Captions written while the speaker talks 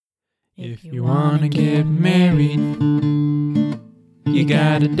If you wanna get married, you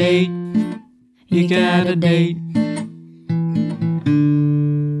gotta date. You gotta date.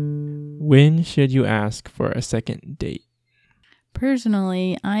 When should you ask for a second date?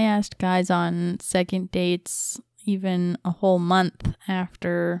 Personally, I asked guys on second dates even a whole month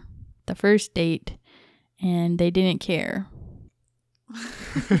after the first date, and they didn't care.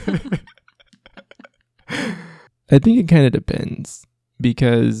 I think it kind of depends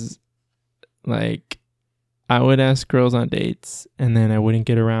because, like, I would ask girls on dates and then I wouldn't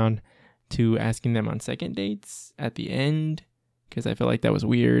get around to asking them on second dates at the end because I felt like that was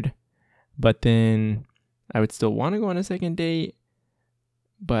weird. But then I would still want to go on a second date,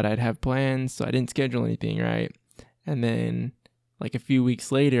 but I'd have plans, so I didn't schedule anything, right? And then like a few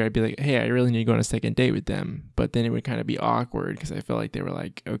weeks later, I'd be like, hey, I really need to go on a second date with them. But then it would kind of be awkward because I felt like they were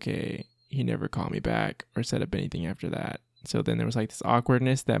like, okay, he never called me back or set up anything after that. So then there was like this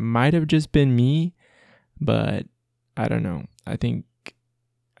awkwardness that might have just been me, but I don't know. I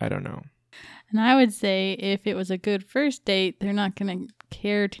don't know. And I would say if it was a good first date, they're not going to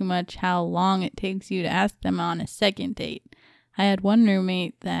care too much how long it takes you to ask them on a second date. I had one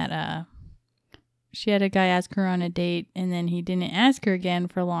roommate that she had a guy ask her on a date and then he didn't ask her again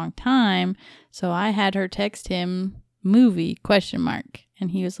for a long time. So I had her text him movie ?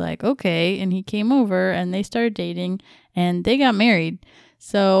 And he was like, okay. And he came over and they started dating and they got married.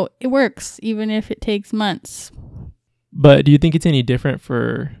 So it works even if it takes months. But do you think it's any different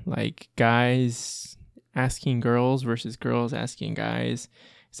for like guys asking girls versus girls asking guys?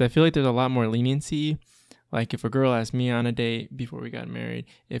 Because I feel like there's a lot more leniency. Like if a girl asked me on a date before we got married,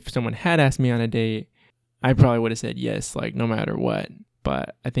 if someone had asked me on a date, I probably would have said yes, like no matter what.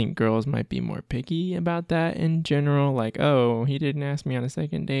 But I think girls might be more picky about that in general. Like, oh, he didn't ask me on a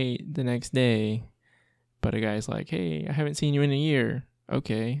second date the next day. But a guy's like, hey, I haven't seen you in a year.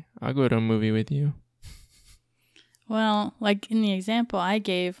 Okay, I'll go to a movie with you. Well, like in the example I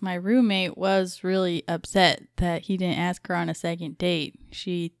gave, my roommate was really upset that he didn't ask her on a second date.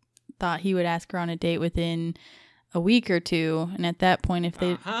 She thought he would ask her on a date within a week or two. And at that point, if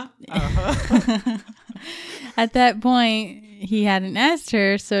they... At that point, he hadn't asked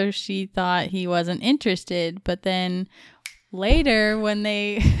her, so she thought he wasn't interested. But then later when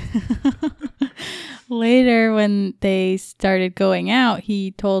they started going out,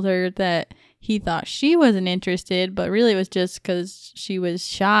 he told her that he thought she wasn't interested, but really it was just because she was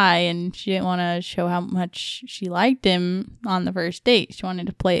shy and she didn't want to show how much she liked him on the first date. She wanted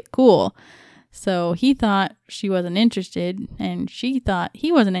to play it cool. So he thought she wasn't interested and she thought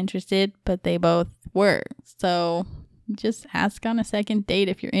he wasn't interested, but they both were. So just ask on a second date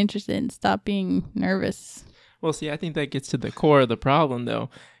if you're interested and stop being nervous. Well, see, I think that gets to the core of the problem, though,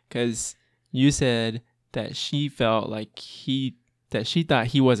 because you said that she felt like she thought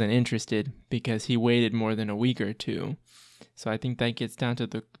he wasn't interested because he waited more than a week or two. So I think that gets down to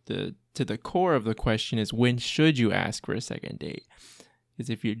the core of the question is when should you ask for a second date? Because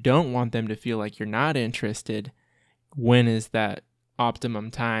if you don't want them to feel like you're not interested, when is that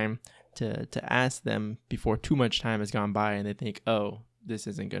optimum time to ask them before too much time has gone by and they think, oh, this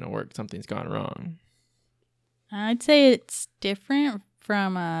isn't going to work, something's gone wrong? I'd say it's different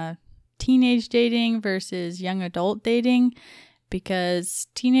from teenage dating versus young adult dating, because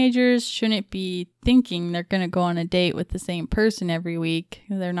teenagers shouldn't be thinking they're going to go on a date with the same person every week.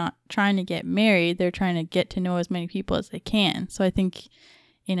 They're not trying to get married. They're trying to get to know as many people as they can. So I think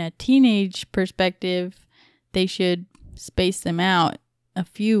in a teenage perspective, they should space them out a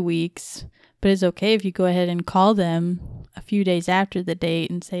few weeks, but it's okay if you go ahead and call them a few days after the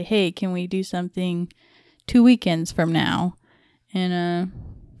date and say, hey, can we do something 2 weekends from now? And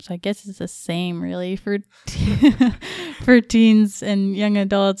so I guess it's the same really for for teens and young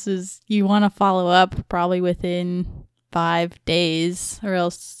adults, is you want to follow up probably within 5 days, or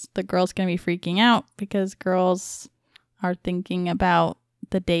else the girl's going to be freaking out, because girls are thinking about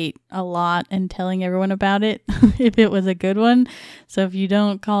the date a lot and telling everyone about it if it was a good one. So if you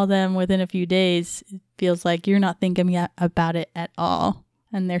don't call them within a few days, it feels like you're not thinking about it at all,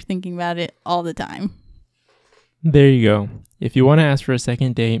 and they're thinking about it all the time. There you go. If you want to ask for a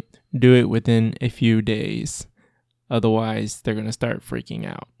second date, do it within a few days. Otherwise, they're going to start freaking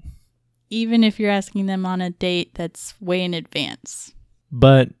out. Even if you're asking them on a date that's way in advance.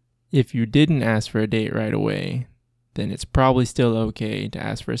 But if you didn't ask for a date right away, then it's probably still okay to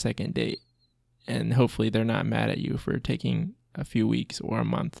ask for a second date. And hopefully they're not mad at you for taking a few weeks or a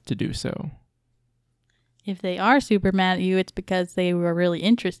month to do so. If they are super mad at you, it's because they were really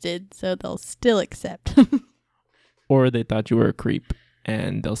interested, so they'll still accept. Or they thought you were a creep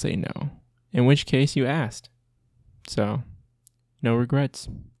and they'll say no. In which case you asked. So, no regrets.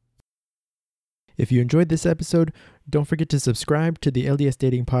 If you enjoyed this episode, don't forget to subscribe to the LDS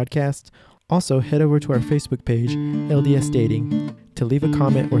Dating Podcast. Also, head over to our Facebook page, LDS Dating, to leave a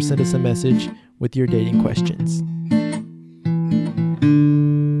comment or send us a message with your dating questions.